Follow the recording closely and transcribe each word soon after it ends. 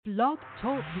Blog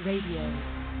Talk Radio.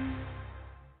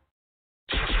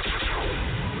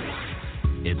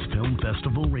 It's Film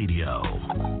Festival Radio,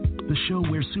 the show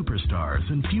where superstars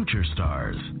and future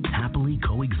stars happily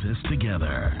coexist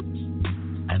together.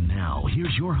 And now,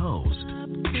 here's your host,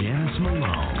 Janice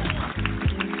Malone.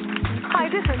 Hi,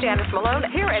 this is Janice Malone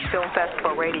here at Film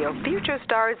Festival Radio. Future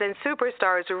stars and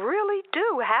superstars really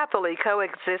do happily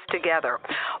coexist together.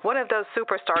 One of those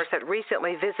superstars that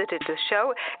recently visited the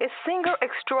show is singer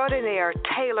extraordinaire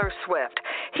Taylor Swift.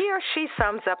 He or she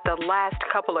sums up the last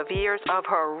couple of years of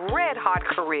her red-hot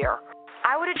career.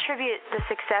 I would attribute the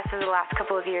success of the last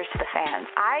couple of years to the fans.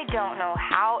 I don't know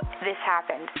how this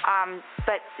happened,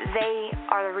 but they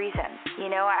are the reason. You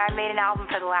know, I made an album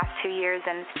for the last 2 years,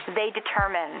 and they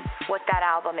determine what that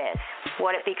album is,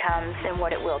 what it becomes, and what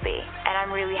it will be. And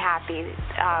I'm really happy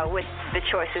with the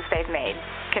choices they've made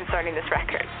concerning this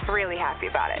record. Really happy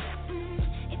about it.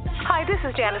 Hi, this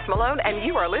is Janice Malone, and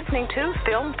you are listening to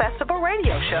Film Festival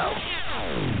Radio Show.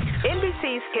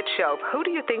 NBC's hit show, Who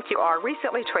Do You Think You Are,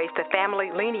 recently traced the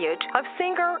family lineage of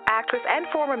singer, actress, and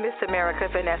former Miss America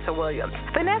Vanessa Williams.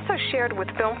 Vanessa shared with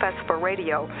Film Festival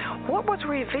Radio what was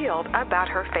revealed about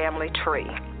her family tree.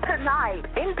 Tonight,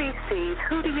 NBC's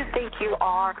Who Do You Think You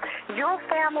Are, your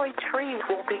family tree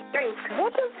will be traced.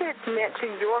 What does it mean to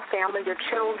your family, your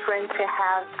children, to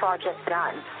have project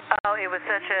done? Oh, it was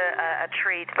such a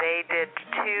treat. They did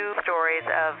 2 stories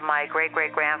of my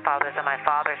great-great-grandfathers and my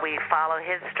father's. We follow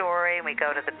his story. We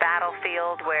go to the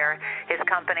battlefield where his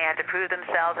company had to prove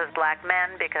themselves as black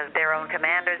men because their own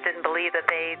commanders didn't believe that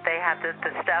they had the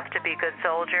stuff to be good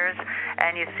soldiers.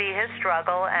 And you see his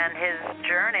struggle and his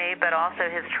journey, but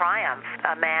also his triumph.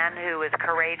 A man who was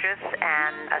courageous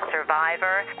and a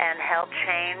survivor and helped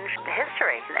change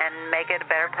history and make it a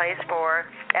better place for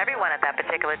everyone at that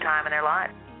particular time in their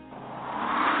lives.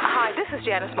 Hi, this is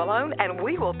Janice Malone, and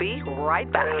we will be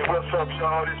right back. Hey, what's up,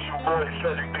 y'all? It's your boy,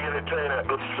 Cedric the Entertainer,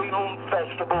 the Film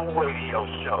Festival Radio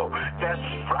Show. That's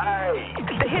right.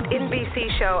 The hit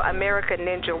NBC show American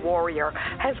Ninja Warrior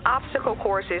has obstacle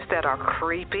courses that are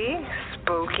creepy,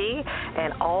 spooky,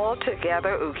 and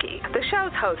altogether ooky. The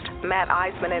show's host, Matt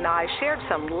Eisman, and I shared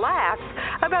some laughs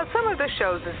about some of the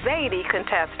show's zany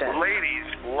contestants. Ladies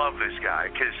love this guy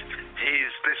because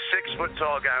he's this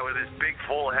 6-foot-tall guy with his big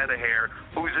full head of hair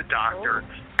who's a doctor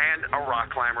and a rock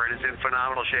climber and is in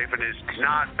phenomenal shape and is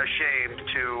not ashamed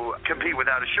to compete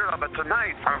without a shirt on. But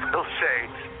tonight, I will say,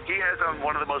 he has on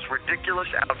one of the most ridiculous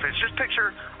outfits. Just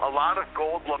picture a lot of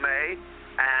gold lame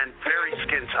and very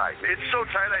skin tight. It's so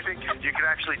tight, I think you can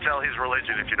actually tell his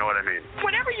religion, if you know what I mean.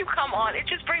 Whenever you come on, it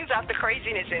just brings out the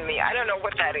craziness in me. I don't know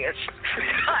what that is.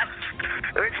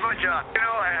 It's my job. You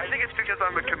know, I think it's because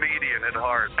I'm a comedian at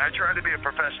heart. I try to be a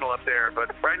professional up there,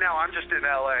 but right now I'm just in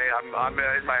L.A. I'm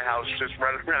in my house just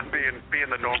running around being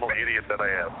the normal idiot that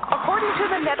I am. According to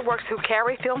the networks who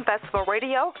carry Film Festival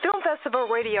Radio, Film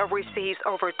Festival Radio receives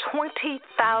over 20,000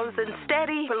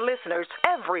 steady listeners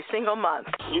every single month.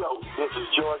 Yo, this is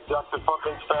George Dr.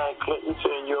 Funkenstein Clinton,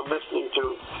 and you're listening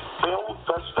to Film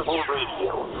Festival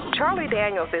Radio. Charlie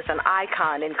Daniels is an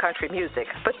icon in country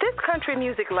music, but this country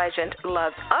music legend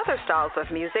loves other styles of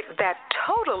music that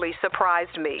totally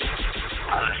surprised me.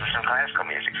 I listen to some classical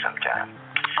music sometime.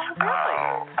 Oh, really?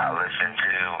 I listen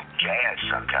to jazz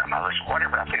sometime. I listen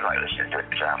whatever I feel like listening to at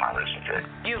the time I listen to it.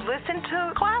 You listen to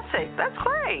classic. That's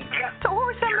great. Yeah. So who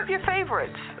are some of your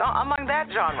favorites among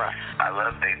that genre? I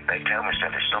love they tell me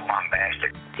stuff that's so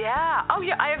bombastic. Yeah. Oh,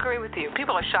 yeah, I agree with you.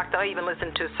 People are shocked that I even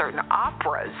listen to certain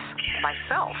operas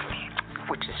myself,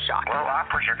 which is shocking. Well,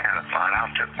 operas are kind of fun.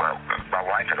 My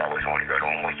wife had always wanted to go to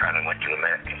one. We finally went to the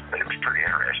Met, but it was pretty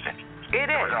interesting. It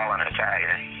is. It was all in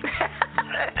Italian.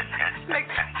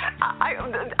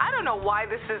 I don't know why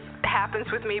this happens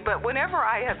with me, but whenever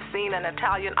I have seen an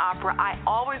Italian opera, I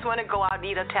always want to go out and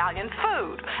eat Italian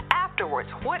food afterwards.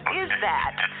 What is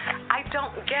that? I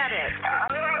don't get it.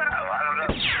 I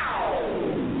don't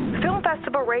know. Film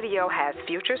Festival Radio has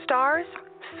future stars,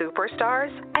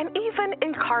 superstars, and even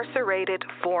incarcerated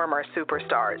former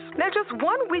superstars. Now, just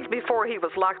 1 week before he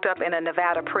was locked up in a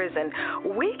Nevada prison,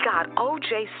 we got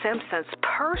O.J. Simpson's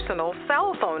personal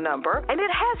cell phone number, and it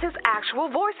has his actual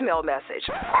voicemail message.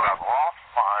 Well, I've lost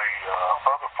my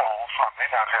other phone, so I may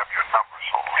not have your number,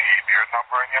 so leave your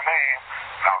number and your name,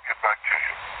 and I'll get back to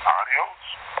you. Adios.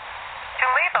 To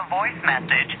leave a voice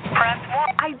message, press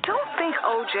 1. I don't think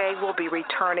O.J. will be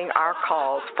returning our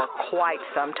calls for quite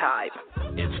some time.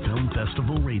 It's Film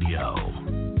Festival Radio,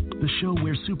 the show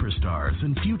where superstars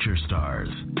and future stars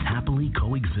happily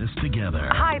coexist together.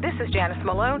 Hi, this is Janice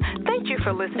Malone. Thank you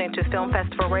for listening to Film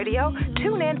Festival Radio.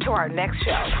 Tune in to our next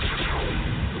show.